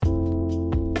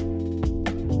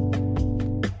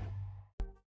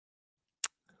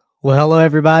Well, hello,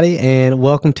 everybody, and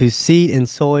welcome to Seed and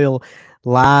Soil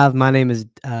Live. My name is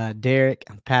Derek.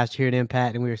 I'm pastor here at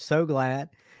Impact, and we are so glad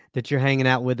that you're hanging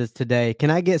out with us today.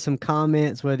 Can I get some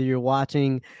comments, whether you're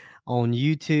watching on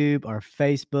YouTube or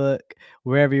Facebook,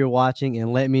 wherever you're watching,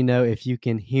 and let me know if you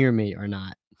can hear me or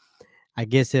not? I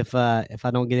guess if I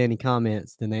don't get any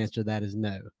comments, then the answer to that is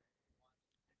no.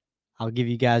 I'll give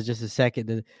you guys just a second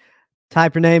to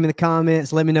type your name in the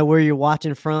comments. Let me know where you're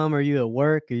watching from. Are you at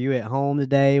work? Are you at home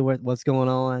today? What's going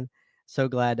on? So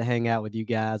glad to hang out with you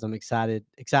guys. I'm excited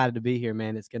to be here,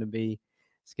 man. It's gonna be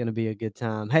a good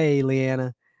time. Hey,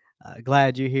 Leanna,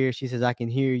 glad you're here. She says I can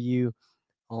hear you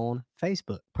on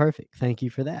Facebook. Perfect. Thank you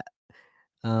for that.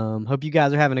 Hope you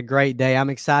guys are having a great day. I'm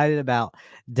excited about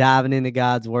diving into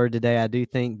God's word today. I do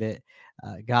think that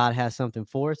God has something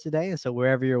for us today. And so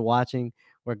wherever you're watching,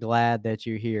 we're glad that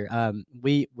you're here.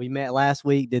 We met last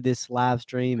week, did this live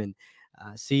stream, and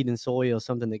seed and soil is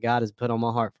something that God has put on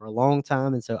my heart for a long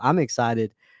time. And so I'm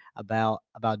excited about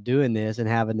doing this and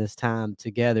having this time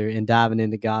together and diving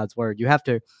into God's word. You have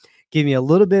to give me a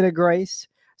little bit of grace.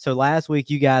 So last week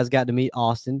you guys got to meet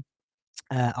Austin,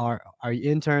 our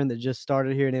intern that just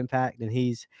started here at Impact, and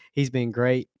he's been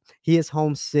great. He is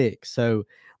homesick, so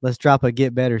let's drop a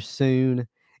get better soon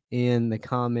in the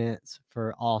comments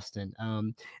for Austin.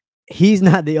 He's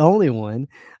not the only one.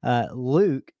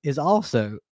 Luke is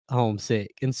also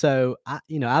homesick, and so I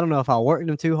don't know if I worked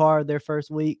them too hard their first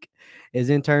week as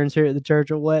interns here at the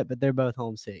church or what, but they're both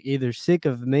homesick, either sick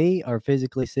of me or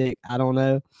physically sick. I don't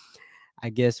know. I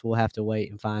guess we'll have to wait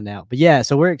and find out. But yeah,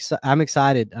 so I'm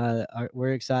excited.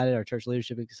 We're excited. Our church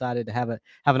leadership is excited to have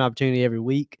an opportunity every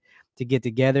week to get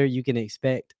together. You can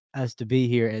expect us to be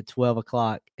here at 12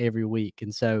 o'clock every week.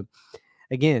 And so,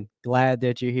 again, glad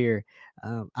that you're here.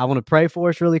 I want to pray for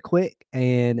us really quick.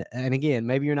 And again,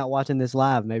 maybe you're not watching this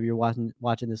live. Maybe you're watching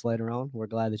this later on. We're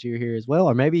glad that you're here as well.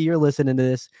 Or maybe you're listening to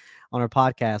this on our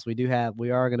podcast.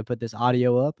 We are going to put this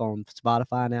audio up on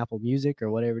Spotify and Apple Music or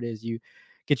whatever it is you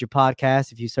get your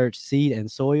podcast. If you search Seed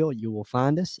and Soil, you will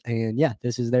find us. And yeah,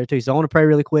 this is there too. So I want to pray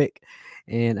really quick,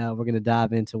 and we're going to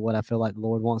dive into what I feel like the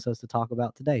Lord wants us to talk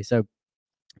about today. So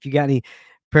if you got any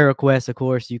prayer requests, of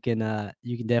course, you can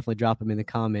definitely drop them in the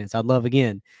comments. I'd love,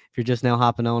 again, if you're just now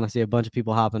hopping on, I see a bunch of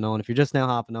people hopping on. If you're just now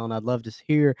hopping on, I'd love to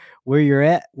hear where you're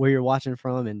at, where you're watching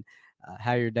from, and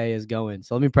how your day is going.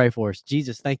 So let me pray for us.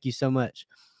 Jesus, thank you so much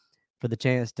for the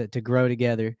chance to grow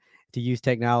together, to use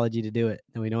technology to do it.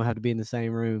 And we don't have to be in the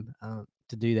same room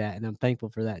to do that. And I'm thankful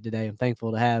for that today. I'm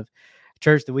thankful to have a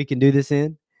church that we can do this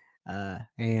in.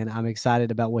 And I'm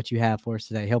excited about what you have for us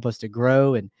today. Help us to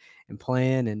grow and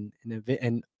plan and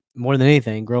more than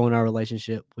anything, grow in our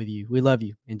relationship with you. We love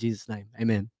you in Jesus' name.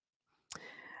 Amen.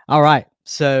 All right.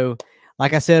 So,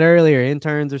 like I said earlier,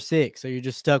 interns are sick. So you're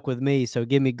just stuck with me. So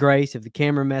give me grace. If the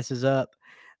camera messes up,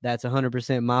 that's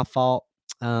 100% my fault.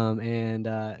 And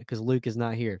because Luke is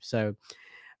not here. So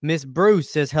Miss Bruce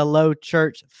says, hello,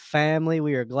 church family.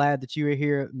 We are glad that you are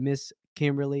here, Miss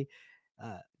Kimberly.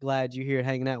 Glad you're here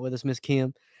hanging out with us, Miss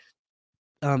Kim.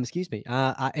 Excuse me.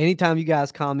 Anytime you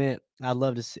guys comment, I'd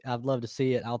love to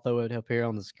see it. I'll throw it up here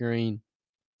on the screen.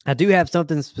 I do have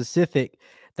something specific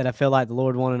that I feel like the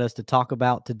Lord wanted us to talk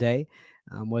about today,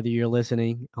 whether you're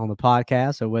listening on the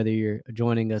podcast or whether you're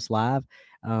joining us live.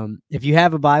 If you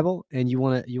have a Bible and you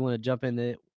want to jump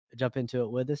into it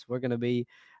with us, we're going to be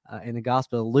in the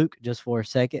Gospel of Luke just for a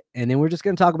second, and then we're just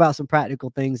going to talk about some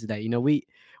practical things today.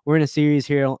 We're in a series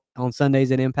here on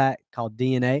Sundays at Impact called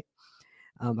DNA.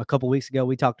 A couple weeks ago,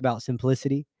 we talked about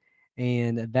simplicity.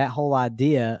 And that whole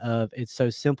idea of it's so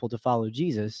simple to follow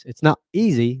Jesus, it's not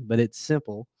easy, but it's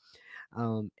simple,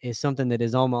 is something that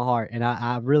is on my heart. And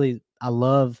I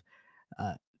love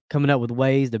coming up with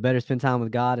ways to better spend time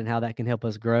with God and how that can help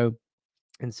us grow.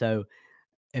 And so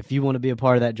if you want to be a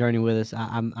part of that journey with us,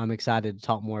 I'm excited to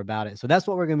talk more about it. So that's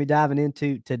what we're going to be diving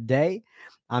into today.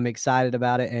 I'm excited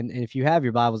about it. And if you have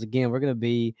your Bibles, again, we're going to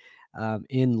be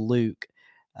in Luke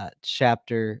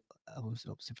chapter.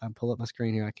 If I pull up my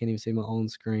screen here, I can't even see my own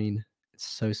screen. It's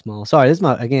so small. Sorry,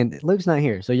 Luke's not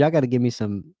here, so y'all got to give me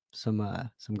some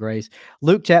grace.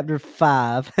 Luke chapter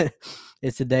 5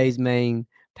 is today's main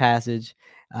passage.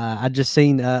 I just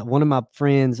seen one of my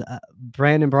friends,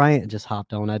 Brandon Bryant, just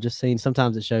hopped on. I just seen,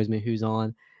 sometimes it shows me who's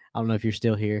on. I don't know if you're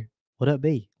still here. What up,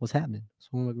 B? What's happening? It's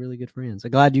one of my really good friends.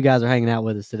 I'm glad you guys are hanging out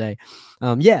with us today.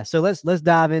 So let's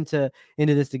dive into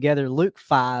this together. Luke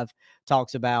 5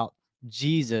 talks about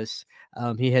Jesus.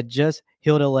 He had just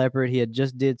healed a leopard. He had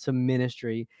just did some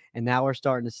ministry, and now we're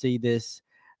starting to see this,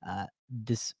 and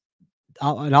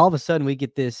all of a sudden we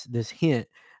get this hint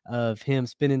of him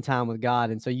spending time with God.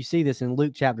 And so you see this in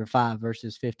Luke chapter 5,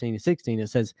 verses 15 to 16. It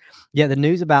says, "Yet the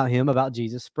news about him, about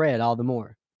Jesus, spread all the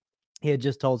more." He had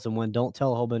just told someone, "Don't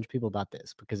tell a whole bunch of people about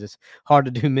this because it's hard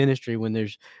to do ministry when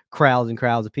there's crowds and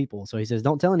crowds of people." So he says,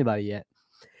 "Don't tell anybody yet."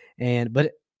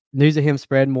 But news of him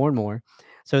spread more and more,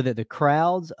 so that the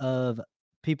crowds of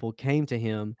people came to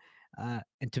him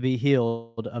and to be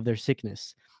healed of their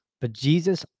sickness. But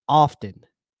Jesus often,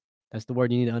 that's the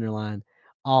word you need to underline,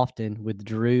 often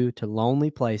withdrew to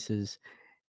lonely places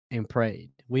and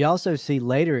prayed. We also see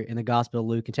later in the Gospel of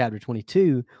Luke in chapter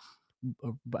 22,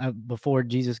 before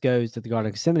Jesus goes to the Garden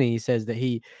of Gethsemane, he says that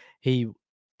he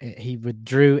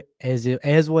withdrew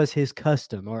as was his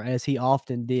custom, or as he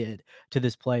often did, to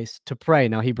this place to pray.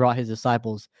 Now he brought his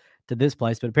disciples to this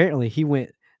place, but apparently he went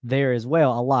there as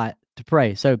well a lot to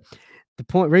pray. So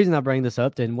the reason I bring this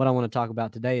up and what I want to talk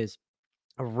about today is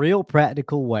a real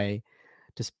practical way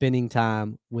to spending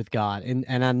time with God. And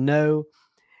I know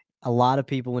a lot of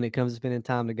people, when it comes to spending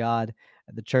time to God,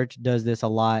 the church does this a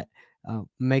lot,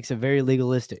 makes it very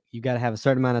legalistic. You got to have a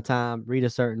certain amount of time, read a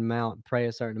certain amount, pray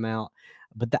a certain amount.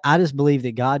 But I just believe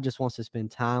that God just wants to spend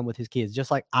time with his kids.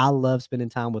 Just like I love spending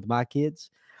time with my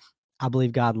kids, I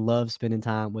believe God loves spending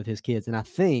time with his kids. And I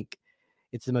think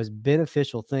it's the most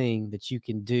beneficial thing that you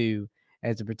can do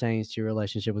as it pertains to your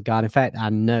relationship with God. In fact, I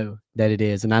know that it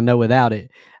is. And I know without it,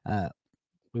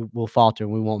 we'll falter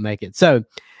and we won't make it. So,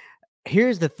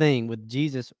 here's the thing with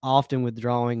Jesus often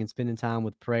withdrawing and spending time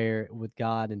with prayer with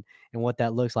God, and what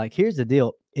that looks like. Here's the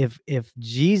deal. If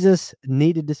Jesus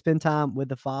needed to spend time with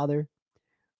the Father,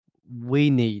 we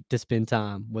need to spend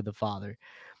time with the Father.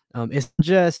 It's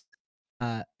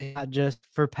not just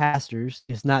for pastors.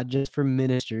 It's not just for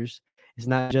ministers. It's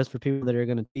not just for people that are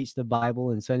going to teach the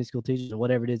Bible and Sunday school teachers or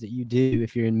whatever it is that you do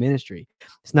if you're in ministry.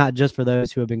 It's not just for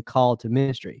those who have been called to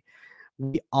ministry.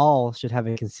 We all should have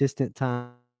a consistent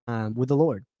time with the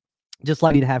Lord. Just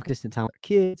like we need to have consistent time with our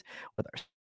kids, with our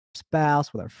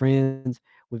spouse, with our friends,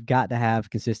 we've got to have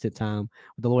consistent time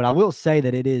with the Lord. I will say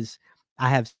that I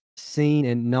have seen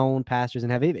and known pastors,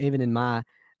 and have even in my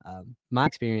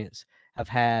experience, have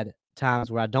had times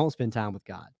where I don't spend time with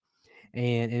God.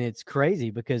 And it's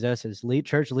crazy because us as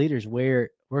church leaders, we're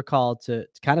called to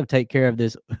kind of take care of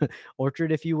this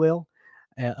orchard, if you will,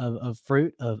 of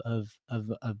fruit of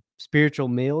spiritual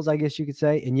meals, I guess you could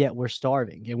say, and yet we're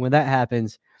starving. And when that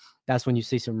happens, that's when you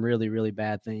see some really, really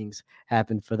bad things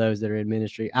happen for those that are in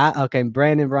ministry. Okay,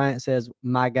 Brandon Bryant says,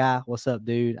 "My guy, what's up,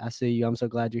 dude? I see you. I'm so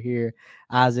glad you're here."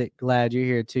 Isaac, glad you're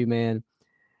here too, man.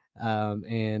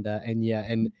 And yeah,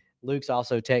 and Luke's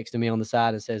also texting me on the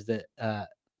side and says that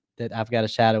I've got a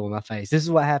shadow on my face. This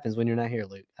is what happens when you're not here,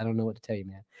 Luke. I don't know what to tell you,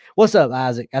 man. What's up,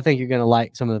 Isaac? I think you're gonna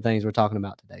like some of the things we're talking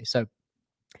about today. So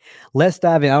let's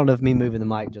dive in. I don't know if me moving the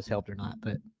mic just helped or not,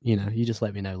 but you just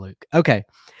let me know, Luke. Okay,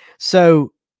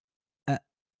 so uh,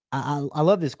 I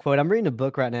love this quote. I'm reading a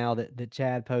book right now that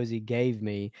Chad Posey gave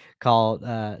me called,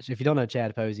 if you don't know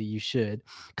Chad Posey, you should,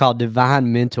 called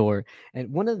Divine Mentor.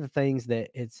 And one of the things that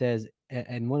it says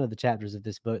in one of the chapters of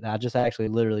this book that I just actually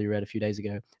literally read a few days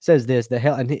ago says this,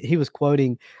 and he was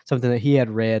quoting something that he had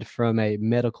read from a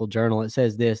medical journal. It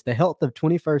says this: "The health of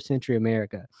 21st century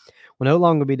America will no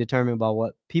longer be determined by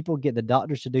what people get the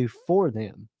doctors to do for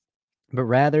them, but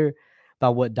rather by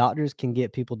what doctors can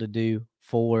get people to do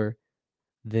for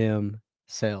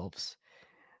themselves."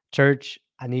 Church,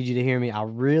 I need you to hear me. I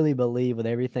really believe with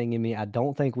everything in me, I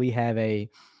don't think we have a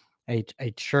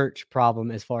church problem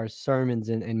as far as sermons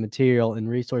and material and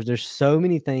resources. There's so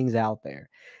many things out there.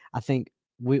 I think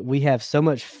we have so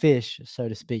much fish, so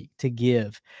to speak, to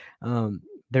give.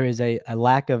 There is a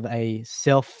lack of a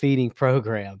self-feeding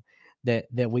program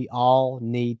that we all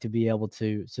need to be able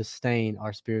to sustain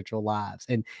our spiritual lives.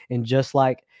 And just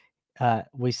like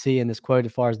we see in this quote,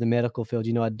 as far as the medical field,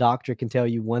 a doctor can tell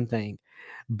you one thing,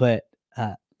 but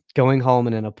going home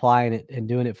and then applying it and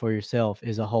doing it for yourself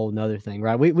is a whole nother thing,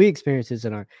 right? We experience this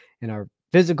in our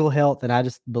physical health, and I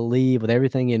just believe with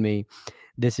everything in me,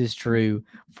 this is true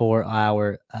for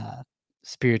our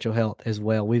spiritual health as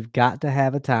well. We've got to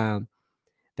have a time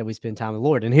that we spend time with the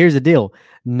Lord. And here's the deal: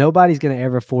 nobody's going to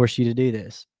ever force you to do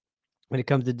this. When it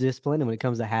comes to discipline and when it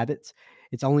comes to habits,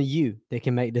 it's only you that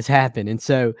can make this happen. And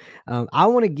so I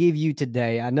want to give you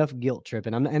today enough guilt trip.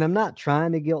 And I'm not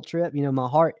trying to guilt trip. My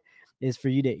heart is for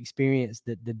you to experience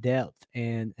the depth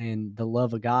and the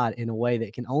love of God in a way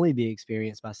that can only be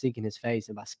experienced by seeking his face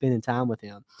and by spending time with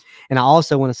him. And I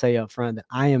also want to say up front that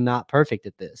I am not perfect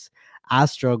at this. I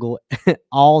struggle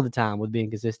all the time with being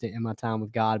consistent in my time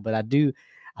with God, but I do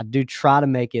try to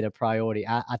make it a priority.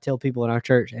 I tell people in our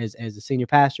church, as a senior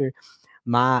pastor,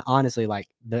 my honestly, like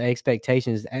the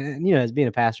expectations, and as being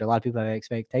a pastor, a lot of people have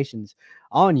expectations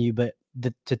on you, but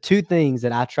the two things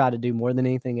that I try to do more than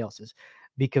anything else is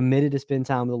be committed to spend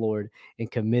time with the Lord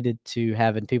and committed to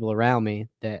having people around me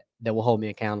that will hold me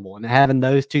accountable. And having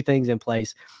those two things in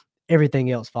place,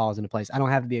 everything else falls into place. I don't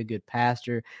have to be a good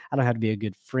pastor. I don't have to be a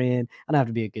good friend. I don't have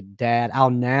to be a good dad. I'll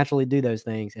naturally do those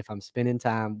things if I'm spending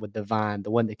time with the vine,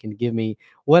 the one that can give me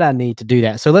what I need to do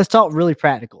that. So let's talk really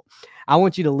practical. I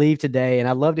want you to leave today, and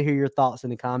I'd love to hear your thoughts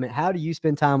in the comment. How do you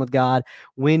spend time with God?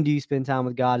 When do you spend time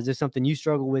with God? Is this something you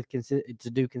struggle with to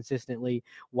do consistently?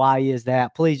 Why is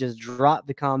that? Please just drop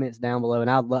the comments down below, and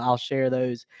I'll share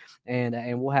those, and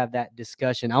we'll have that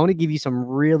discussion. I want to give you some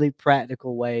really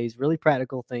practical ways, really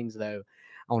practical things though,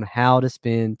 on how to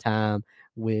spend time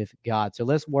with God. So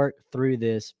let's work through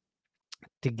this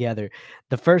together.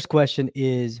 The first question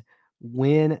is,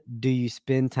 when do you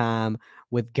spend time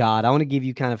with God? I want to give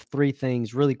you kind of three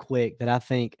things really quick that I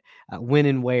think when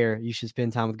and where you should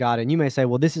spend time with God. And you may say,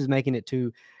 well, this is making it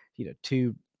too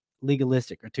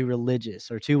legalistic or too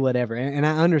religious or too whatever. And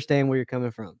I understand where you're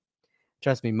coming from.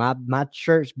 Trust me, my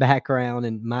church background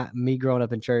and me growing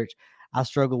up in church, I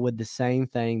struggle with the same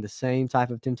thing, the same type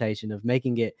of temptation of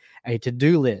making it a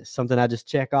to-do list, something I just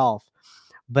check off.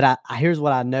 But here's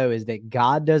what I know is that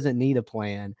God doesn't need a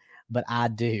plan, but I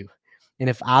do. And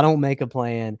if I don't make a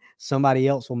plan, somebody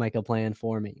else will make a plan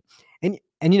for me. And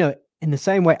in the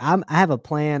same way, I have a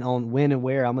plan on when and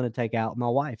where I'm going to take out my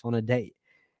wife on a date.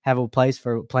 Have a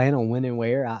plan on when and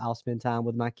where I'll spend time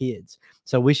with my kids.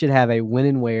 So we should have a when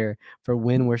and where for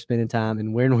when we're spending time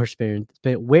and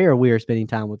where we are spending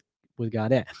time with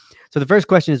God at. So the first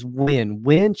question is when.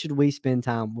 When should we spend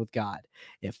time with God?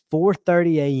 At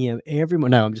 4:30 a.m. every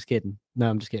morning. No, I'm just kidding. No,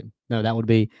 I'm just kidding. No, that would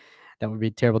be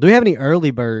terrible. Do we have any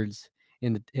early birds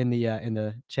in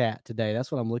the chat today?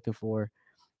 That's what I'm looking for.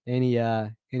 Any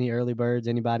early birds?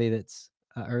 Anybody that's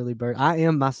early bird? I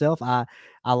am myself. I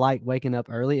like waking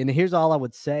up early. And here's all I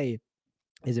would say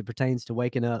as it pertains to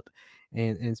waking up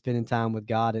and spending time with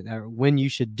God, and when you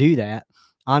should do that.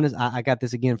 I got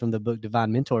this again from the book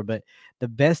Divine Mentor, but the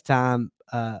best time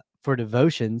for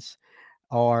devotions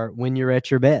are when you're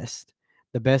at your best.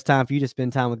 The best time for you to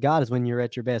spend time with God is when you're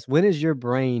at your best. When is your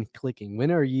brain clicking?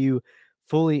 When are you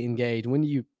fully engaged? When do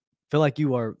you feel like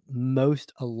you are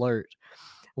most alert?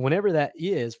 Whenever that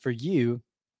is for you,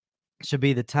 should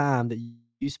be the time that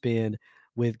you spend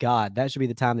with God. That should be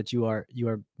the time that you are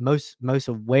most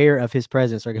aware of His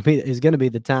presence. Is going to be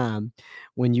the time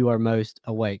when you are most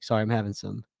awake. Sorry, I'm having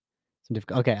some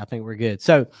difficult. Okay, I think we're good.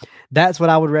 So that's what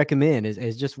I would recommend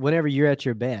is just whenever you're at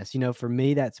your best. For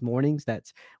me, that's mornings.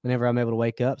 That's whenever I'm able to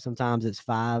wake up. Sometimes it's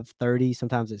 5:30.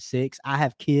 Sometimes it's 6. I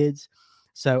have kids,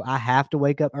 so I have to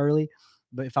wake up early.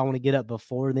 But if I want to get up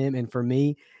before them, and for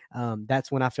me, that's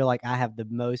when I feel like I have the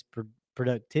most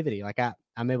productivity. Like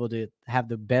I'm able to have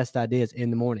the best ideas in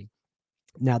the morning.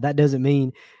 Now, that doesn't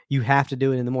mean you have to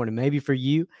do it in the morning. Maybe for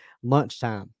you,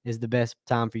 lunchtime is the best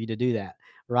time for you to do that.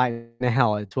 Right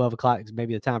now, at 12 o'clock is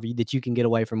maybe the time for you that you can get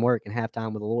away from work and have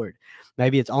time with the Lord.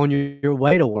 Maybe it's on your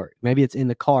way to work. Maybe it's in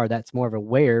the car. That's more of a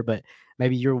where, but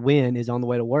maybe your win is on the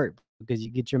way to work because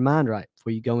you get your mind right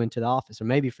before you go into the office. Or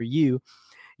maybe for you,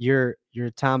 your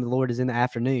time with the Lord is in the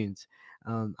afternoons.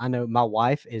 I know my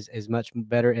wife is much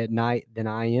better at night than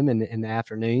I am in the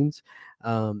afternoons.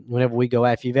 Whenever we go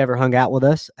out, if you've ever hung out with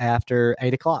us after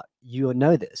 8 o'clock, you will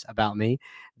know this about me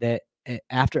that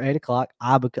after 8 o'clock,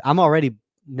 I'm already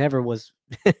never was.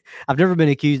 I've never been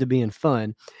accused of being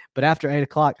fun, but after 8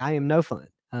 o'clock, I am no fun.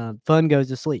 Fun goes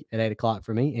to sleep at 8 o'clock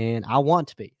for me, and I want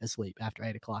to be asleep after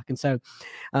 8 o'clock. And so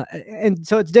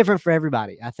it's different for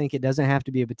everybody. I think it doesn't have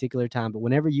to be a particular time, but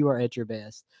whenever you are at your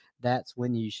best, that's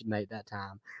when you should make that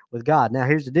time with God. Now,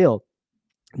 here's the deal.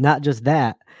 Not just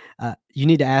that, you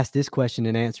need to ask this question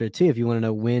and answer it too. If you want to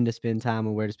know when to spend time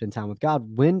and where to spend time with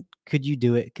God, when could you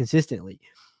do it consistently?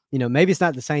 Maybe it's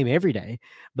not the same every day,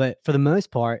 but for the most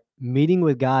part, meeting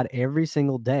with God every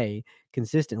single day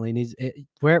consistently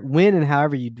when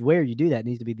and where you do that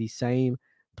needs to be the same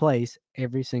place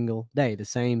every single day, the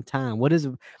same time. What is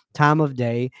a time of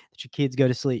day that your kids go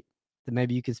to sleep that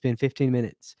maybe you can spend 15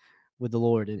 minutes with the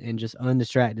Lord and just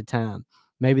undistracted time?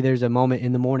 Maybe there's a moment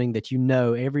in the morning that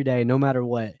every day, no matter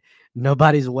what,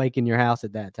 nobody's awake in your house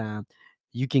at that time.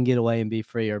 You can get away and be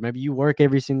free. Or maybe you work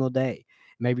every single day.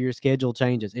 Maybe your schedule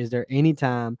changes. Is there any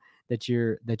time that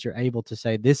you're able to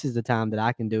say, this is the time that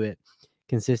I can do it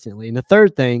consistently? And the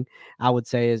third thing I would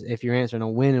say is, if you're answering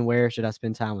on when and where should I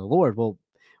spend time with the Lord? Well,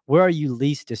 where are you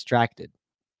least distracted?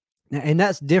 And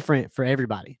that's different for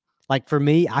everybody. Like for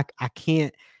me, I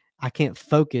can't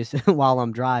focus while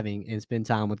I'm driving and spend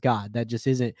time with God.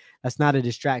 That's not a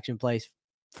distraction place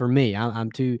for me.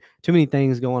 I'm too many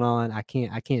things going on. I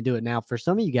can't do it. Now, for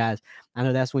some of you guys, I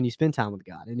know that's when you spend time with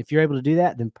God, and if you're able to do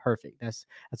that, then perfect. That's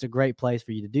a great place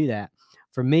for you to do that.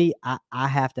 For me, I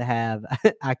have to have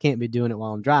I can't be doing it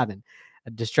while I'm driving.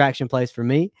 A distraction place for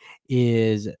me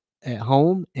is at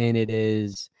home, and it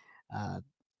is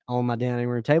on my dining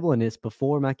room table, and it's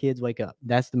before my kids wake up.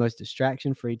 That's the most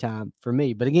distraction free time for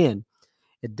me. But again,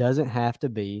 it doesn't have to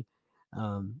be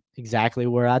exactly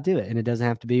where I do it, and it doesn't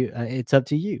have to be. It's up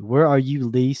to you. Where are you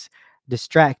least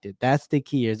distracted? That's the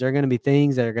key. Is there going to be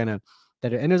things that are going to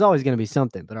and there's always going to be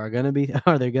something, but are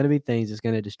there going to be things that's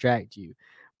going to distract you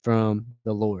from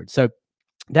the Lord? So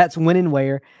that's when and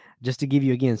where, just to give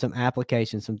you again some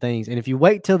applications, some things. And if you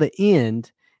wait till the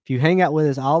end, if you hang out with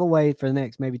us all the way for the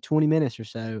next maybe 20 minutes or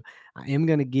so, I am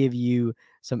going to give you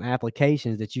some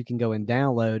applications that you can go and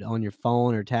download on your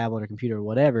phone or tablet or computer or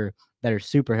whatever that are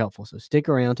super helpful. So stick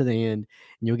around to the end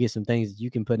and you'll get some things that you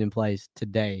can put in place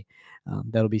today.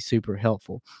 That'll be super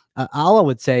helpful. All I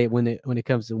would say when it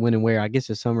comes to when and where, I guess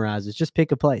to summarize, is just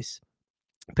pick a place,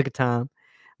 pick a time,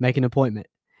 make an appointment,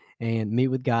 and meet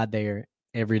with God there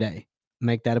every day.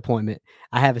 Make that appointment.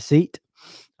 I have a seat.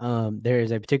 There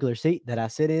is a particular seat that I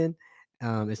sit in.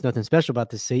 It's nothing special about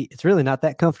this seat. It's really not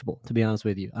that comfortable, to be honest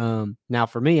with you. Now,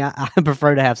 for me, I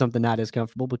prefer to have something not as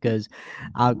comfortable because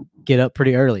I get up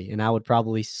pretty early and I would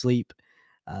probably sleep.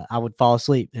 I would fall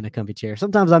asleep in a comfy chair.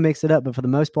 Sometimes I mix it up, but for the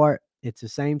most part, it's the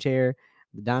same chair,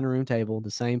 the dining room table,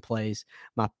 the same place.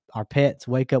 Our pets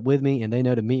wake up with me and they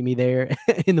know to meet me there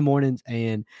in the mornings,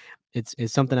 and it's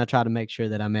something I try to make sure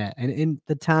that I'm at. And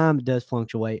the time does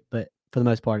fluctuate, but for the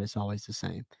most part, it's always the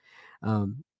same.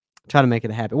 Um, Try to make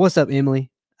it a habit. What's up,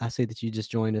 Emily? I see that you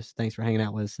just joined us. Thanks for hanging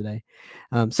out with us today.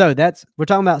 So we're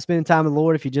talking about spending time with the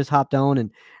Lord. If you just hopped on,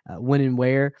 and when and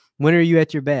where, when are you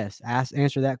at your best?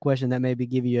 Answer that question. That maybe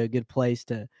give you a good place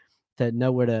to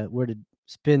know where to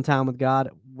spend time with God.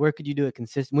 Where could you do it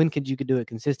consistent? When could you do it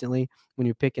consistently when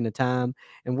you're picking a time,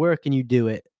 and where can you do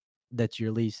it that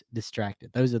you're least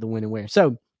distracted? Those are the when and where.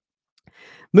 So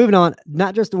moving on,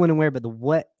 not just the when and where, but the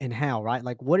what and how, right?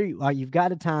 Like, what are you? You've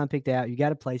got a time picked out, you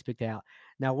got a place picked out.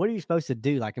 Now, what are you supposed to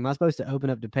do? Like, am I supposed to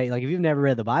open up the page? Like, if you've never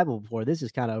read the Bible before, this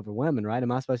is kind of overwhelming, right?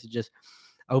 Am I supposed to just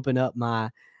open up my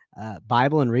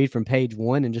Bible and read from page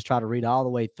 1 and just try to read all the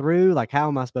way through? Like, how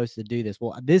am I supposed to do this?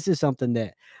 Well, this is something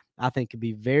that I think could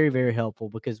be very, very helpful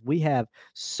because we have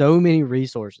so many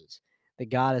resources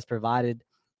that God has provided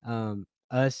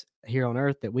us here on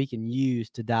earth that we can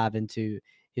use to dive into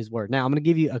his word. Now, I'm going to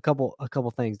give you a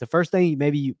couple things. The first thing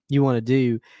maybe you want to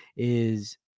do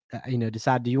is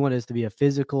decide, do you want this to be a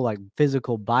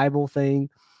physical Bible thing,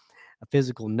 a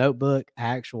physical notebook,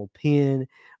 actual pen,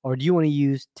 or do you want to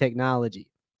use technology?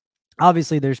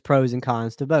 Obviously, there's pros and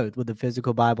cons to both. With the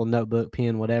physical Bible, notebook,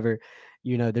 pen, whatever,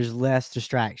 there's less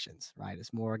distractions, right?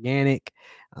 It's more organic.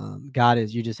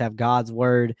 You just have God's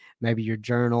word, maybe your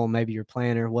journal, maybe your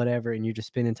planner, whatever, and you're just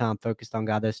spending time focused on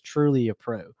God. That's truly a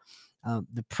pro.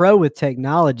 The pro with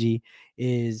technology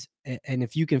is, and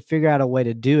if you can figure out a way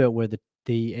to do it where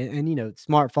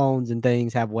smartphones and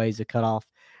things have ways to cut off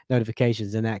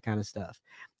notifications and that kind of stuff.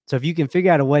 So if you can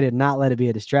figure out a way to not let it be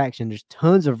a distraction, there's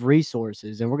tons of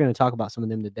resources, and we're going to talk about some of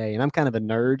them today. And I'm kind of a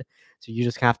nerd, so you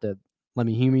just have to let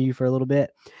me humor you for a little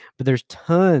bit. But there's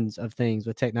tons of things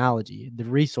with technology. The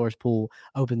resource pool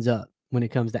opens up when it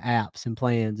comes to apps and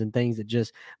plans and things that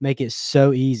just make it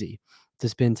so easy to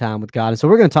spend time with God. And so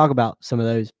we're going to talk about some of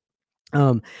those.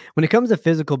 When it comes to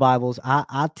physical Bibles,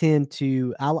 I tend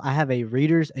to I have a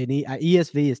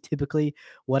ESV is typically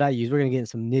what I use. We're gonna get into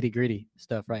some nitty gritty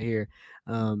stuff right here,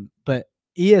 but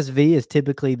ESV is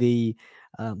typically the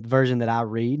version that I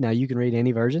read. Now you can read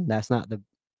any version. That's not the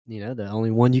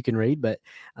only one you can read, but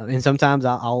and sometimes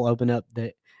I'll open up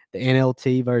the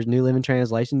NLT version, New Living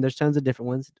Translation. There's tons of different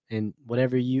ones, and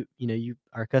whatever you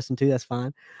are accustomed to, that's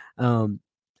fine.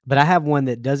 But I have one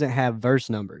that doesn't have verse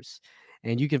numbers,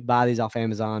 and you can buy these off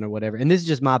Amazon or whatever. And this is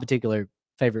just my particular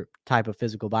favorite type of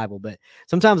physical Bible. But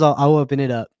sometimes I'll open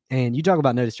it up, and you talk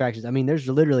about no distractions. I mean, there's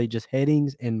literally just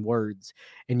headings and words,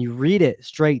 and you read it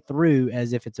straight through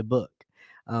as if it's a book.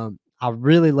 I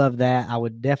really love that. I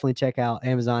would definitely check out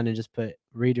Amazon and just put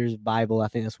Reader's Bible. I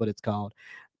think that's what it's called.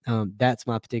 That's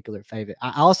my particular favorite.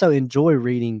 I also enjoy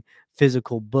reading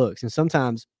physical books,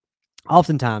 and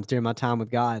oftentimes during my time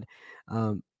with God,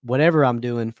 whatever I'm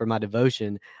doing for my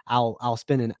devotion, I'll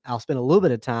spend a little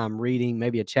bit of time reading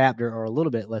maybe a chapter or a little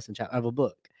bit less than chapter of a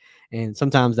book, and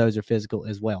sometimes those are physical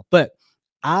as well. But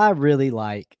I really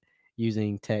like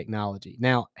using technology.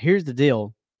 Now, here's the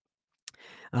deal.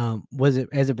 Was it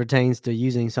as it pertains to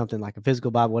using something like a physical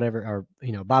Bible, whatever, or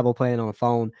Bible plan on a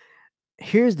phone?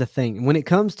 here's the thing. When it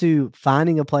comes to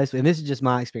finding a place, and this is just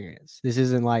my experience. This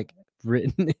isn't like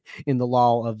written in the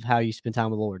law of how you spend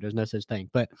time with the Lord. There's no such thing.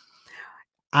 But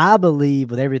I believe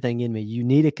with everything in me, you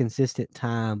need a consistent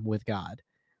time with God.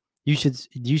 You should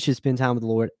spend time with the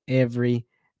Lord every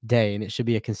day, and it should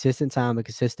be a consistent time, a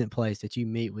consistent place that you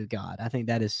meet with God. I think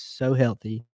that is so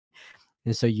healthy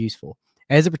and so useful.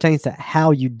 As it pertains to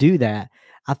how you do that,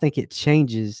 I think it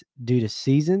changes due to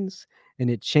seasons, and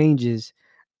it changes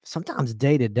sometimes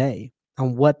day to day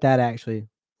on what that actually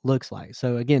looks like.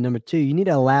 So again, number 2, you need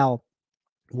to allow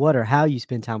what or how you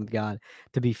spend time with God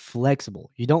to be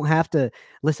flexible. You don't have to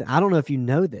listen. I don't know if you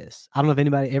know this. I don't know if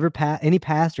anybody ever any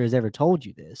pastor has ever told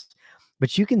you this,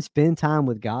 but you can spend time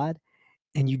with God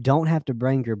and you don't have to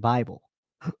bring your Bible,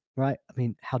 right? I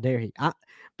mean, how dare he? But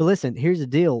listen, here's the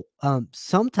deal.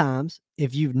 Sometimes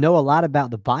if you know a lot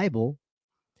about the Bible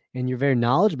and you're very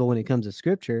knowledgeable when it comes to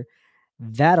Scripture,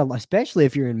 especially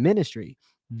if you're in ministry,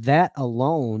 that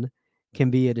alone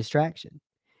can be a distraction.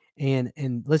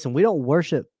 And listen, we don't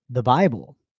worship the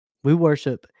Bible. We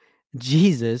worship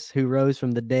Jesus who rose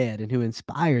from the dead and who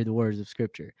inspired the words of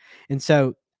Scripture. And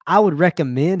so I would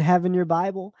recommend having your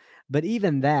Bible, but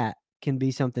even that can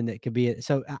be something that could be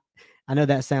so I know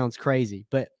that sounds crazy,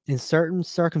 but in certain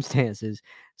circumstances,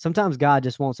 sometimes God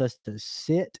just wants us to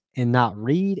sit and not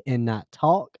read and not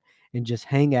talk and just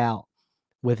hang out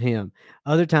with him.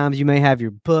 Other times you may have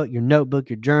your book, your notebook,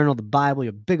 your journal, the Bible,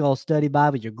 your big old study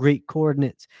Bible, your Greek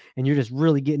coordinates, and you're just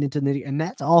really getting into the, and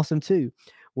that's awesome too.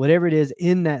 Whatever it is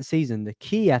in that season, the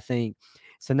key, I think,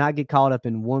 is to not get caught up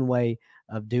in one way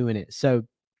of doing it. So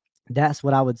that's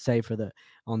what I would say for the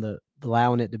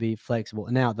allowing it to be flexible.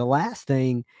 Now, the last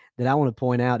thing that I want to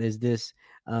point out is this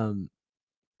um,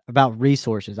 about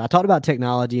resources. I talked about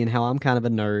technology and how I'm kind of a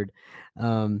nerd,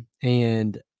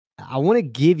 and I want to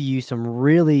give you some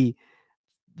really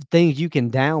things you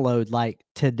can download like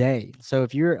today. So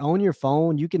if you're on your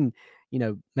phone, you can,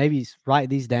 maybe write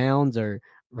these downs or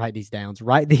write these down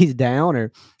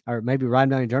or maybe write them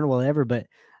down in your journal, whatever. But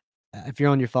if you're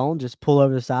on your phone, just pull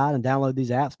over the side and download these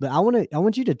apps. But I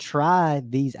want you to try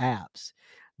these apps.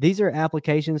 These are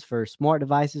applications for smart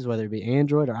devices, whether it be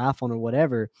Android or iPhone or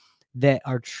whatever, that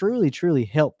are truly, truly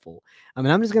helpful. I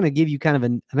mean, I'm just going to give you kind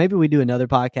of maybe we do another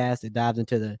podcast that dives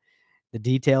into the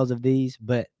details of these,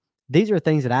 but these are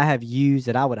things that I have used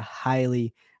that I would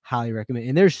highly, highly recommend.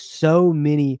 And there's so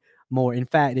many more. In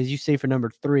fact, as you see for number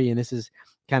 3, and this is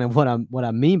kind of what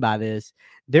I mean by this,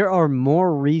 there are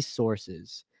more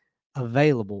resources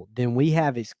available than we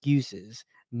have excuses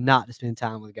not to spend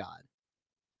time with God.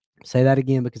 Say that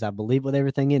again because I believe with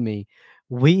everything in me,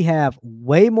 we have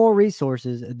way more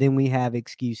resources than we have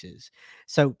excuses.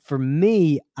 So for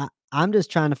me, I'm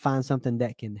just trying to find something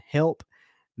that can help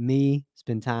me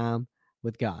spend time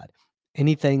with God.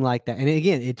 Anything like that. And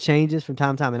again, it changes from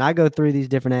time to time. And I go through these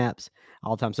different apps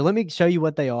all the time. So let me show you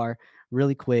what they are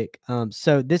really quick.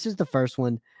 So this is the first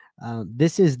one.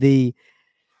 This is the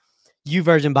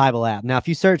YouVersion Bible app. Now, if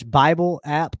you search Bible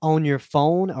app on your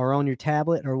phone or on your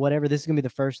tablet or whatever, this is going to be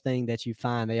the first thing that you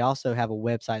find. They also have a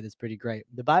website that's pretty great.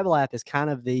 The Bible app is kind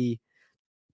of the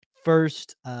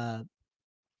first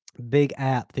big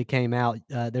app that came out.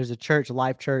 There's a church,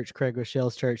 Life Church, Craig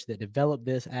Rochelle's church, that developed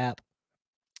this app.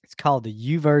 It's called the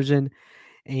YouVersion,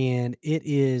 and it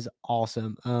is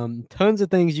awesome. Tons of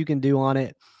things you can do on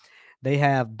it. They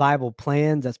have Bible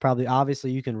plans. That's probably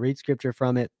obviously you can read scripture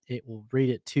from it. It will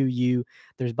read it to you.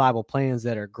 There's Bible plans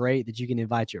that are great that you can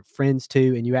invite your friends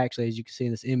to. And you actually, as you can see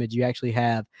in this image, you actually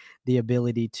have the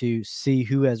ability to see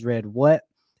who has read what.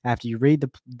 After you read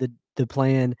the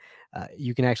plan,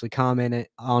 you can actually comment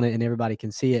on it and everybody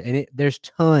can see it. And there's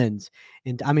tons,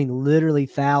 and I mean literally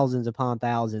thousands upon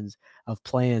thousands of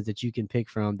plans that you can pick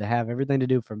from to have everything to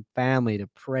do from family to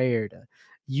prayer to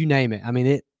you name it. I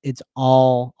mean, it's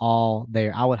all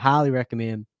there. I would highly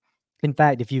recommend. In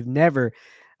fact, if you've never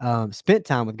spent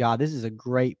time with God, this is a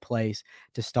great place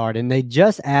to start. And they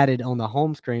just added on the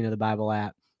home screen of the Bible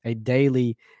app a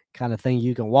daily kind of thing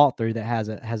you can walk through that has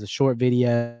a short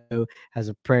video, has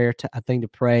a prayer, a thing to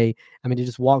pray. I mean, it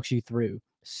just walks you through.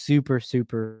 Super,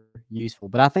 super useful.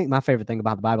 But I think my favorite thing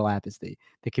about the Bible app is the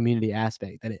community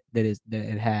aspect that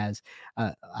it has.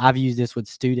 I've used this with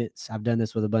students. I've done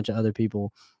this with a bunch of other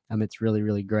people. It's really,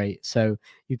 really great. So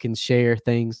you can share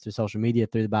things through social media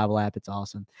through the Bible app. It's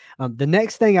awesome. The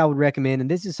next thing I would recommend,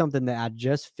 and this is something that I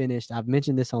just finished. I've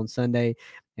mentioned this on Sunday,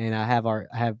 and I have our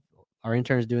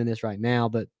interns doing this right now.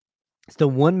 But it's the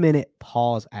 1 minute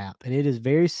pause app, and it is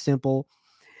very simple,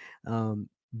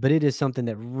 but it is something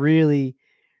that really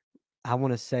I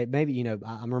want to say maybe,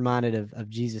 I'm reminded of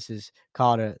Jesus's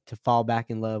call to fall back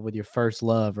in love with your first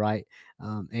love, right?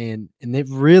 And it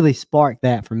really sparked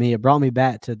that for me. It brought me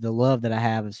back to the love that I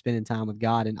have of spending time with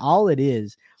God. And all it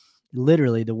is,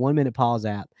 literally, the 1 Minute Pause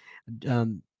app,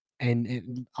 um,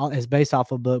 and it's based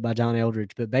off a book by John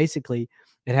Eldridge. But basically,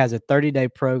 it has a 30-day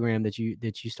program that you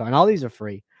start, and all these are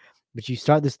free. But you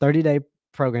start this 30-day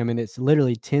program, and it's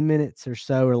literally 10 minutes or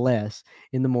so or less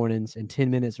in the mornings, and 10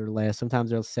 minutes or less. Sometimes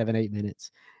there's 7, 8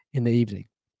 minutes in the evening,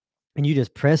 and you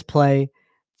just press play,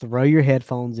 throw your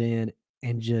headphones in,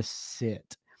 and just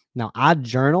sit. Now, I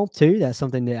journal too. That's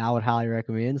something that I would highly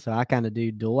recommend. So I kind of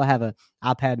do dual. I have a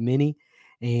iPad mini,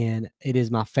 and it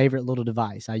is my favorite little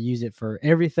device. I use it for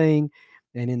everything.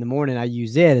 And in the morning, I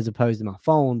use it as opposed to my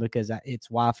phone because it's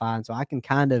Wi-Fi. And so I can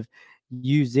kind of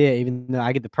use it, even though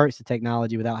I get the perks of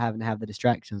technology without having to have the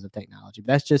distractions of technology. But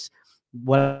that's just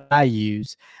what I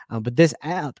use. But this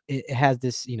app, it has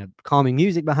this, calming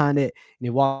music behind it, and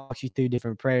it walks you through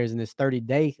different prayers. And this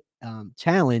 30-day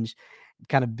challenge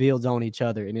kind of builds on each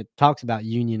other, and it talks about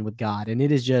union with God. And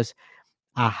it is just,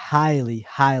 I highly,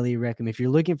 highly recommend, if you're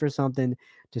looking for something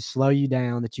to slow you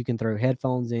down that you can throw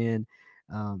headphones in,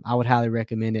 I would highly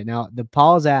recommend it. Now, the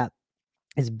Pause app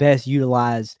is best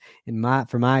utilized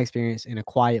for my experience in a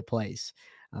quiet place.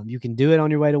 You can do it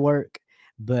on your way to work,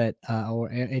 but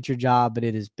or at your job, but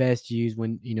it is best used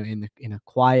when in a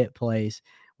quiet place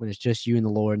when it's just you and the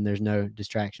Lord and there's no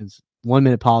distractions. 1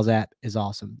 Minute Pause app is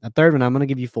awesome. A third one, I'm going to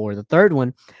give you four. The third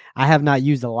one I have not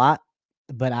used a lot,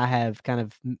 but I have kind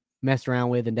of messed around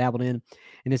with and dabbled in,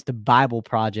 and it's the Bible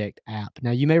Project app.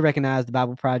 Now, you may recognize the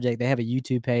Bible Project. They have a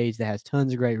YouTube page that has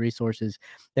tons of great resources.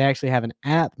 They actually have an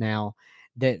app now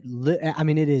that I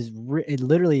mean, it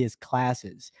literally is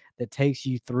classes that takes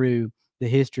you through the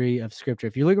history of Scripture.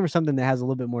 If you're looking for something that has a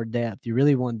little bit more depth, you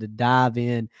really want to dive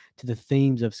in to the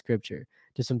themes of Scripture,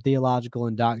 to some theological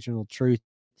and doctrinal truths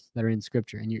that are in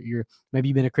Scripture. And you're maybe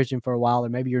you've been a Christian for a while, or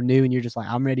maybe you're new and you're just like,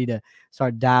 I'm ready to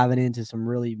start diving into some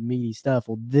really meaty stuff.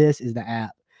 Well, this is the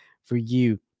app for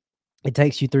you. It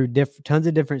takes you through tons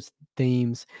of different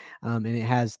themes, and it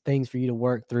has things for you to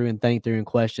work through and think through and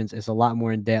questions. It's a lot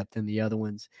more in depth than the other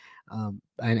ones. And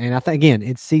I think, again,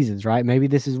 it's seasons, right? Maybe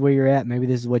this is where you're at. Maybe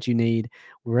this is what you need.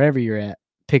 Wherever you're at,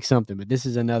 pick something. But this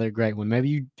is another great one. Maybe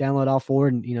you download all four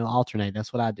and alternate.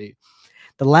 That's what I do.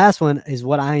 The last one is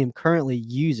what I am currently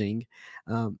using.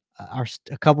 A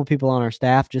couple people on our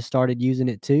staff just started using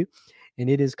it too, and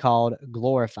it is called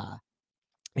Glorify.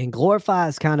 And Glorify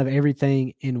is kind of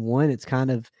everything in one. It's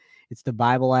the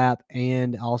Bible app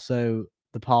and also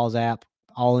the Pause app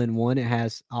all in one. It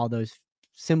has all those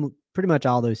pretty much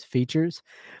all those features.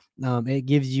 It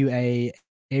gives you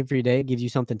every day, it gives you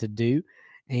something to do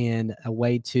and a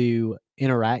way to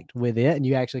interact with it. And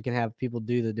you actually can have people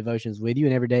do the devotions with you.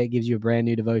 And every day it gives you a brand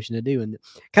new devotion to do. And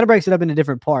kind of breaks it up into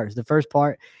different parts. The first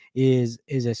part is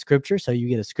a scripture. So you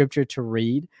get a scripture to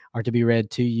read or to be read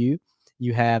to you.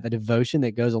 You have a devotion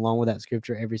that goes along with that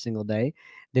scripture every single day.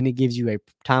 Then it gives you a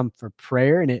time for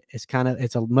prayer, and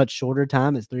it's a much shorter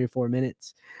time. It's 3 or 4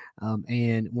 minutes.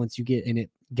 And once you get, and it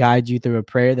guides you through a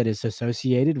prayer that is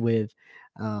associated with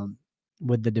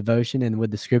the devotion and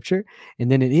with the scripture. And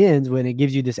then it ends when it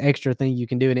gives you this extra thing you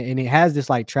can do. And it has this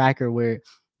like tracker where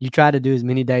you try to do as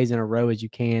many days in a row as you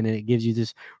can. And it gives you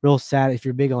this real sad, if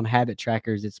you're big on habit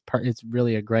trackers, it's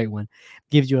really a great one.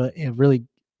 It gives you a really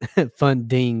fun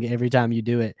ding every time you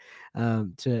do it.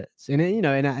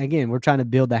 Again, we're trying to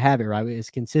build the habit, right? It's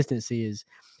consistency is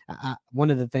one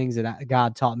of the things that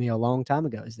God taught me a long time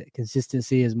ago is that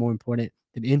consistency is more important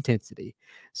than intensity.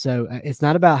 So it's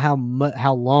not about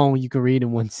how long you can read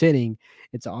in one sitting.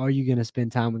 It's, are you going to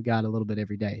spend time with God a little bit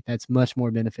every day? That's much more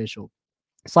beneficial.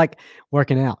 It's like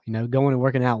working out, going and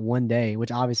working out one day,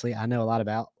 which obviously I know a lot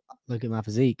about. Look at my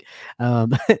physique.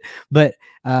 But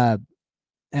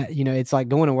it's like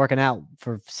going and working out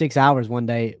for 6 hours one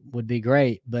day would be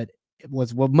great, but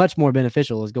what's much more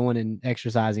beneficial is going and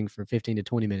exercising for 15 to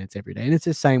 20 minutes every day. And it's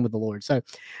the same with the Lord. So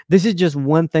this is just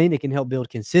one thing that can help build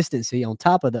consistency on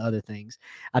top of the other things.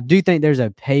 I do think there's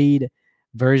a paid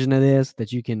version of this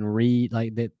that you can read,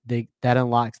 like that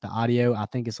unlocks the audio. I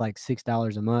think it's like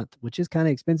 $6 a month, which is kind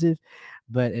of expensive,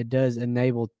 but it does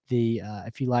enable the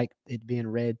if you like it being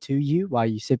read to you while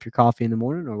you sip your coffee in the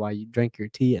morning or while you drink your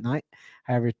tea at night,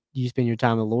 however you spend your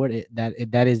time with the Lord.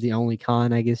 That is the only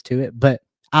con, I guess, to it, but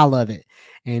I love it,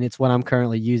 and it's what I'm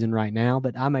currently using right now.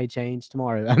 But I may change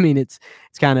tomorrow. I mean, it's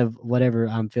kind of whatever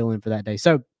I'm feeling for that day.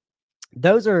 So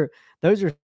those are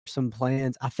some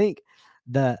plans. I think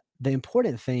the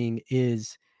important thing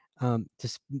is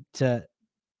to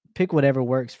pick whatever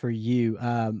works for you.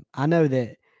 I know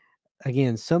that,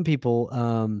 again, some people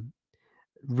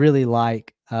really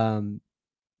like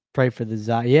pray for the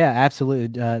desire. Yeah,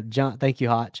 absolutely. John, thank you,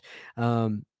 Hotch.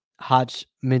 Hotch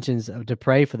mentions to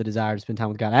pray for the desire to spend time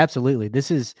with God. Absolutely.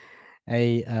 This is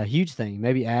a huge thing.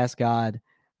 Maybe ask God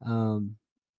um,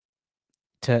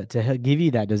 to give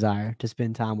you that desire to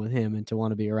spend time with Him and to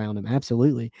want to be around Him.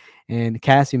 Absolutely. And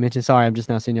Cassie mentioned, sorry, I'm just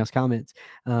now seeing y'all's comments.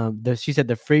 She said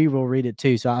the free will read it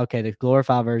too. So okay, the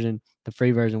glorified version, the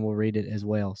free version will read it as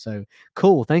well. So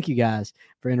cool. Thank you guys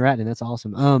for interacting. That's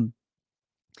awesome.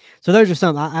 So those are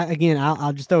some. Again,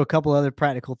 I'll just throw a couple other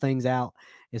practical things out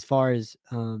as far as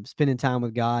spending time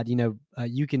with God. You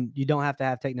don't have to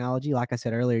have technology. Like I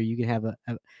said earlier, you can have a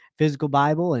physical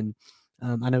Bible, and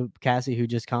I know Cassie, who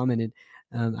just commented,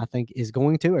 I think is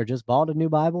going to or just bought a new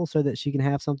Bible so that she can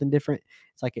have something different.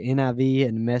 It's like an NIV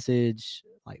and Message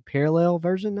like parallel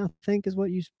version, I think is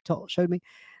what you showed me.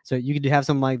 So you could have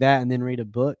something like that and then read a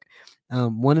book.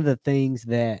 One of the things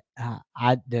that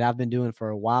I've been doing for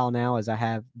a while now is I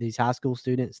have these high school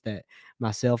students that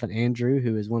myself and Andrew,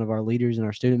 who is one of our leaders in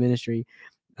our student ministry,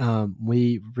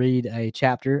 we read a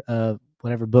chapter of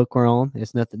whatever book we're on.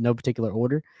 It's no particular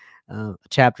order. A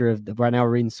chapter of right now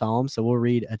we're reading Psalms, so we'll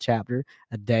read a chapter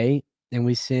a day, and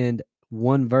we send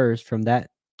one verse from that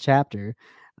chapter,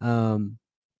 um,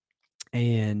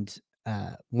 and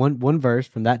one verse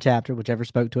from that chapter, whichever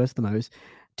spoke to us the most,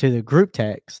 to the group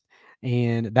text,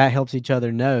 and that helps each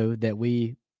other know that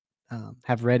we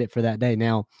have read it for that day.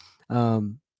 Now,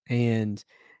 and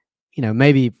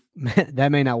maybe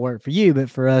that may not work for you, but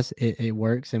for us, it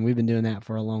works, and we've been doing that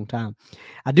for a long time.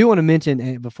 I do want to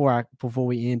mention before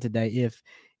we end today,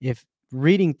 if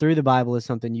reading through the Bible is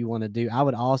something you want to do, I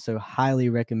would also highly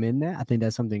recommend that. I think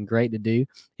that's something great to do.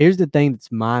 Here's the thing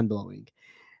that's mind blowing.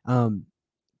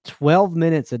 12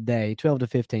 minutes a day, 12 to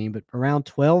 15, but around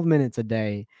 12 minutes a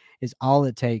day is all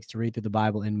it takes to read through the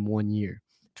Bible in 1 year.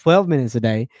 12 minutes a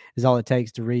day is all it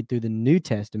takes to read through the New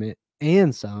Testament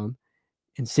and some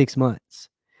in 6 months.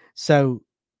 So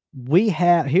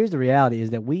here's the reality is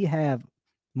that we have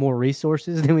more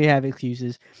resources than we have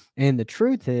excuses. And the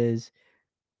truth is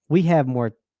we have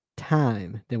more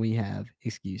time than we have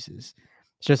excuses.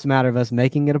 It's just a matter of us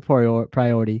making it a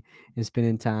priority and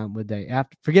spending time with day.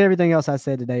 Forget everything else I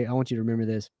said today. I want you to remember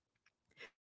this.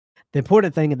 The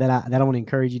important thing that I want to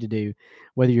encourage you to do,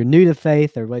 whether you're new to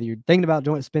faith or whether you're thinking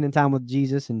about spending time with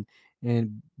Jesus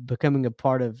and becoming a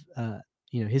part of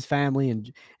His family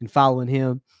and following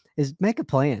Him, is make a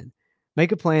plan.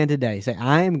 Make a plan today. Say,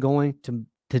 I am going to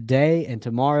today and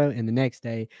tomorrow and the next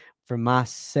day for my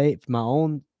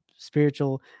own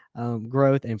spiritual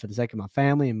growth and for the sake of my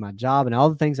family and my job and all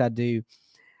the things I do.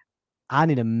 I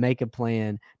need to make a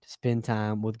plan to spend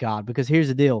time with God, because here's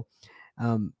the deal.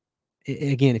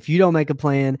 Again, if you don't make a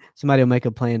plan, somebody will make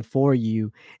a plan for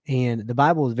you. And the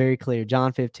Bible is very clear.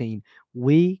 John 15,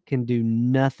 we can do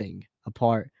nothing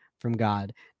apart from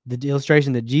God. The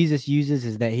illustration that Jesus uses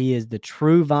is that He is the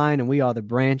true vine and we are the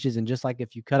branches. And just like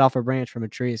if you cut off a branch from a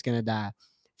tree, it's going to die.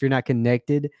 If you're not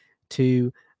connected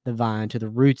to the vine, to the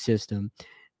root system,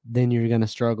 then you're going to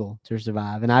struggle to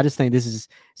survive. And I just think this is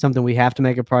something we have to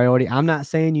make a priority. I'm not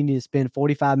saying you need to spend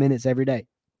 45 minutes every day.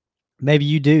 Maybe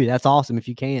you do. That's awesome if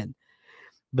you can.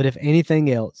 But if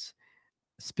anything else,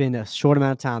 spend a short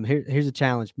amount of time. Here's a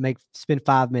challenge. Spend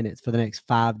 5 minutes for the next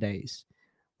 5 days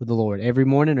with the Lord. Every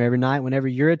morning or every night, whenever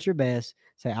you're at your best,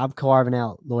 say, I'm carving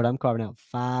out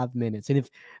 5 minutes. And if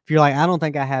you're like, I don't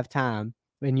think I have time,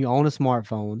 and you own a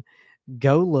smartphone,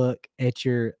 go look at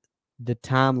the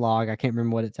time log. I can't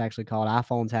remember what it's actually called.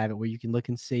 iPhones have it where you can look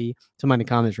and see. Somebody in the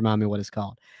comments remind me what it's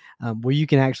called. Where you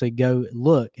can actually go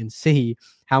look and see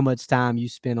how much time you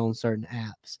spend on certain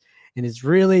apps. And it's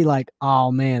really like,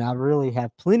 oh man, I really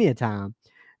have plenty of time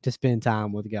to spend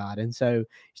time with God. And so you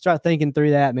start thinking through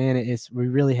that, man, we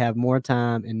really have more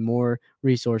time and more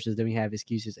resources than we have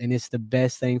excuses. And it's the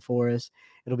best thing for us.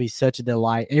 It'll be such a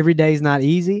delight. Every day is not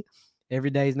easy. Every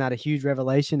day is not a huge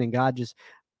revelation, and God just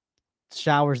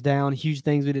showers down huge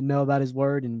things we didn't know about His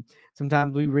word. And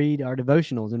sometimes we read our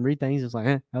devotionals and read things. It's like,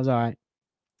 that was all right.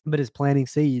 But it's planting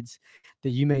seeds that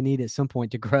you may need at some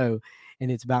point to grow.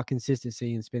 And it's about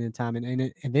consistency and spending time. And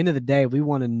at the end of the day, we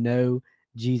want to know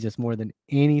Jesus more than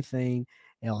anything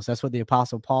else. That's what the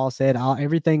Apostle Paul said.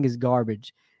 Everything is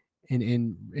garbage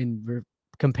in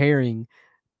comparing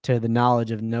to the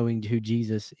knowledge of knowing who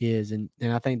Jesus is. And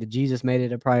I think that Jesus made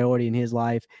it a priority in His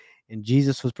life. And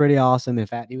Jesus was pretty awesome. In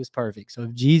fact, He was perfect. So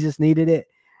if Jesus needed it,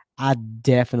 I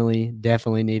definitely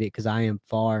need it, because I am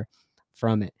far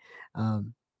from it.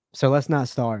 So let's not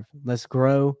starve. Let's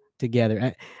grow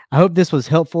together. I hope this was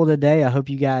helpful today. I hope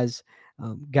you guys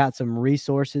got some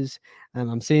resources.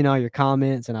 I'm seeing all your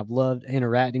comments, and I've loved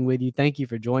interacting with you. Thank you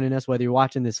for joining us, whether you're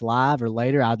watching this live or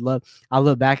later. I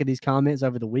look back at these comments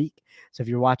over the week. So if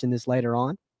you're watching this later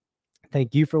on,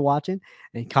 thank you for watching,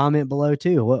 and comment below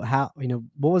too. What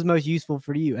was most useful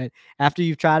for you? And after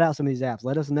you've tried out some of these apps,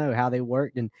 let us know how they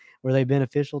worked and were they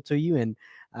beneficial to you. And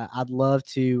I'd love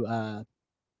to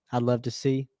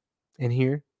see and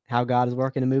hear how God is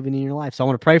working and moving in your life. So I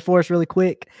want to pray for us really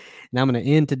quick, and I'm going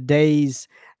to end today's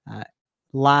uh,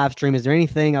 live stream. Is there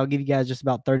anything? I'll give you guys just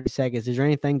about 30 seconds. Is there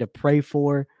anything to pray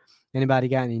for? Anybody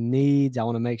got any needs? I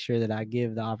want to make sure that I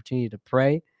give the opportunity to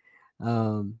pray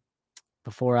um,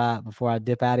 before I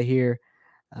dip out of here.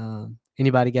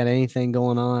 Anybody got anything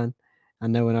going on? I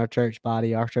know in our church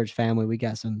body, our church family, we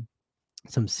got some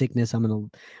sickness. I'm going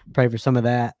to pray for some of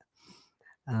that.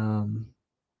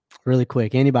 Really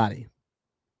quick, anybody?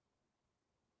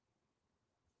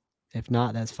 If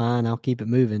not, that's fine. I'll keep it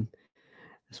moving.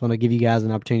 Just want to give you guys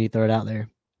an opportunity to throw it out there.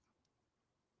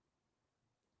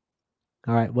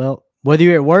 All right. Well, whether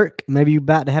you're at work, maybe you're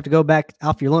about to have to go back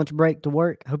off your lunch break to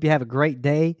work. I hope you have a great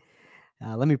day.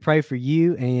 Let me pray for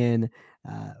you and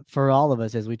for all of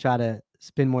us as we try to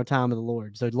spend more time with the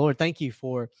Lord. So, Lord, thank you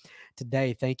for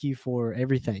today. Thank you for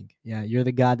everything. Yeah, you're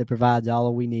the God that provides all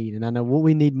that we need. And I know what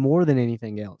we need more than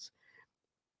anything else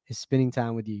is spending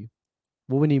time with you.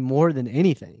 What we need more than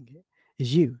anything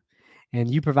is you. And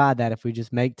you provide that if we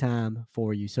just make time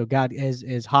for you. So, God,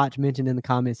 as Hotch mentioned in the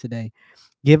comments today,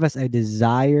 give us a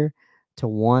desire to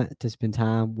want to spend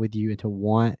time with you and to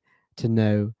want to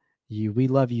know you. We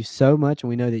love you so much, and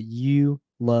we know that you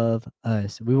love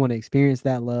us. We want to experience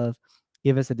that love.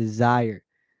 Give us a desire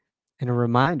and a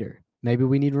reminder. Maybe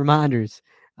we need reminders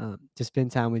to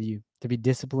spend time with you, to be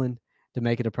disciplined, to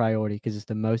make it a priority, because it's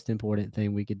the most important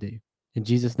thing we could do. In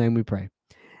Jesus' name we pray.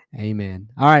 Amen.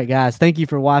 All right, guys. Thank you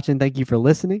for watching. Thank you for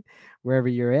listening wherever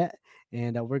you're at.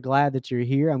 And we're glad that you're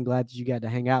here. I'm glad that you got to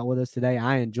hang out with us today.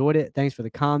 I enjoyed it. Thanks for the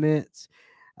comments.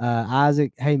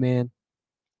 Isaac, hey, man,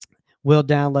 we'll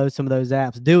download some of those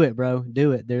apps. Do it, bro.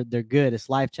 Do it. They're good. It's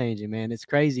life-changing, man. It's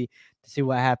crazy to see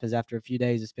what happens after a few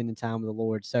days of spending time with the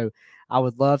Lord. So I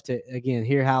would love to, again,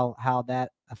 hear how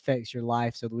that affects your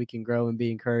life so that we can grow and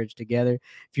be encouraged together.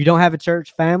 If you don't have a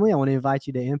church family, I want to invite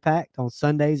you to Impact on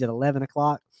Sundays at 11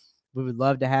 o'clock. We would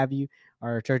love to have you.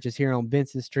 Our church is here on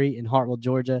Benson Street in Hartwell,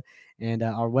 Georgia, and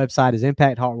our website is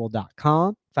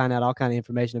impacthartwell.com. Find out all kind of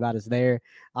information about us there.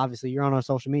 Obviously, you're on our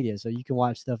social media, so you can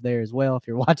watch stuff there as well if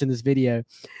you're watching this video.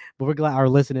 But we're glad, or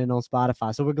listening on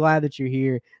Spotify. So we're glad that you're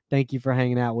here. Thank you for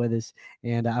hanging out with us,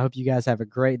 and I hope you guys have a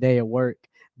great day at work.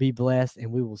 Be blessed,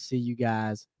 and we will see you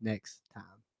guys next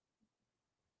time.